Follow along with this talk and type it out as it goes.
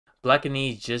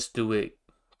Blaccanese, just do it.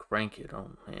 Crank it. Oh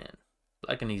man.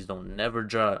 Blaccanese don't never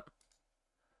drop.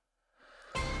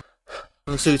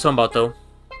 Let's see what you're talking about though.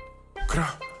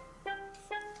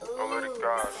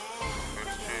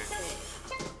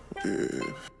 Yeah.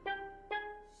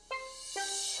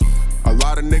 A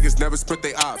lot of niggas never split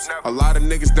they ops. A lot of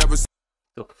niggas never.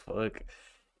 The fuck.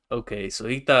 Okay, so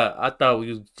I thought we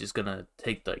was just gonna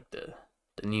take like the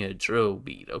new drill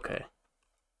beat. Okay.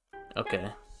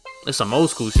 Okay. It's some old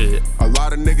school shit. A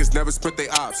lot of niggas never split they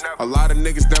ops. A lot of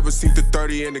niggas never seen the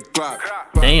 30 in the Glock.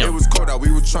 Damn. It was cold out,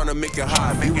 we were trying to make it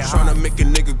hot. We were trying to make a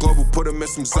nigga global, put him in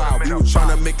some Zod. We were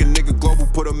trying to make a nigga global,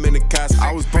 put him in the cast.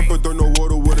 I was bumping through no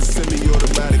water with a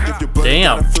semi-automatic. If your brother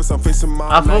got a fist, I'm facing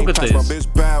mine. I fuck with this. My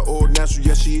bitch bad, old natural,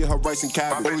 yeah, she eat her rice and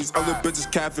cabbage. All these other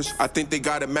bitches catfish, I think they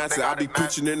got it mastered. I be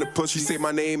preaching in the push, she say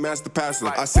my name as the pastor.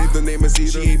 I say the name as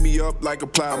either. She ate me up like a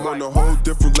plow. I'm on a whole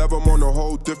different level, I'm on a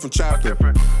whole different chapter.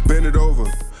 Bend it over.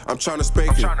 I'm trying to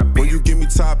spank it. When you give me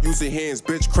top, use your hands,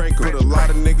 bitch, crank it. Put a lot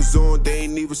of niggas on, they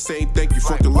ain't even saying thank you.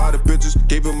 Fucked a lot of bitches,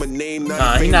 gave him a name.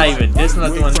 Nah, he not even this, not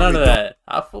doing none of that.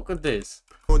 I fuck with this.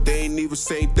 They ain't even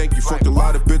saying thank you. Fucked a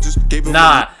lot of bitches, gave him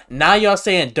now y'all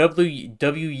saying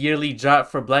W yearly drop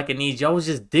for Blaccanese. Y'all was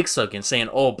just dick sucking, saying,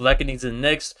 oh, Blaccanese is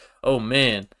next. Oh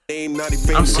man,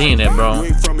 I'm seeing it, bro.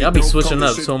 Y'all be switching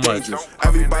up so much.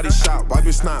 Everybody shot, wipe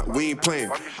your snot, we ain't playing.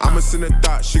 I'ma send a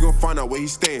thought, she gon' find out where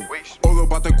he's staying. All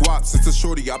about the guap, since the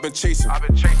shorty, I've been chasing.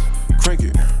 Crank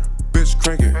it, bitch,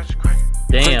 crank it.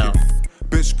 Damn.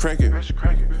 Bitch, crank it.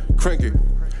 Crank it.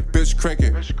 Bitch, crank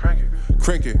it.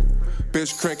 Crank it.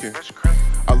 Bitch, crank it.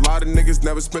 A lot of niggas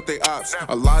never spent they ops.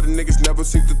 A lot of niggas never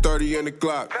seen the 30 in the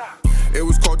Glock. It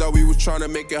was cold out, we was trying to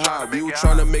make it hot. We were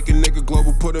trying to make a nigga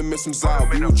global, put him in some Zod.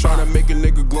 We were trying to make a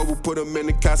nigga global, put him in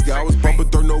the casket. I was bumping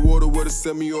through no water with a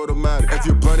semi-automatic. If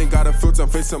your blood ain't got a filter, I'm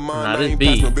facing mine. I ain't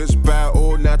pass my bitch bad,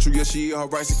 old natural, yeah, she eat her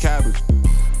rice and cabbage.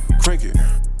 Crank it,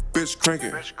 bitch, crank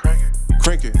it.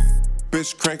 Crank it,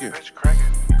 bitch, crank it.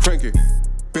 Crank it,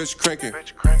 bitch, crank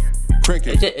it. Crank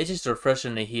it. It's just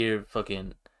refreshing to hear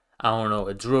fucking, I don't know,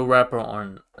 a drill rapper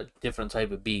on a different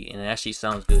type of beat, and it actually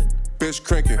sounds good. Bitch,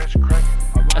 crank it.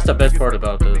 That's the best part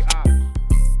about this.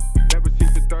 Never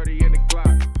seen the 30 in the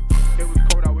Glock. It was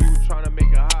cold out, we were trying to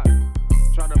make it hot.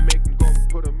 Trying to make him go and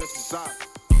put him in some socks.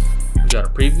 We got a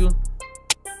preview.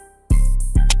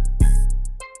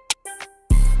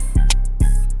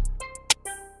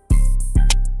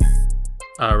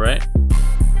 Alright.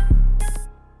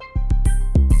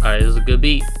 Alright, this is a good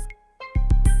beat.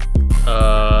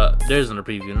 There's in the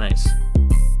preview, nice.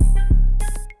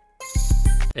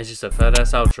 It's just a fat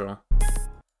ass outro.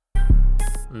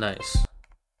 Nice.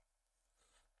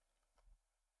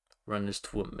 Run this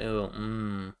to a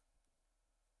mill.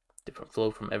 Different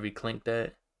flow from every clink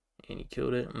that. And he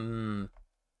killed it.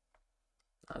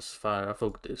 That's fire. I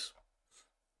fuck with this.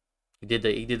 He did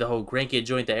the whole crank it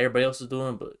joint that everybody else is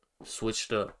doing, but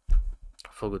switched up. I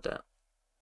fuck with that.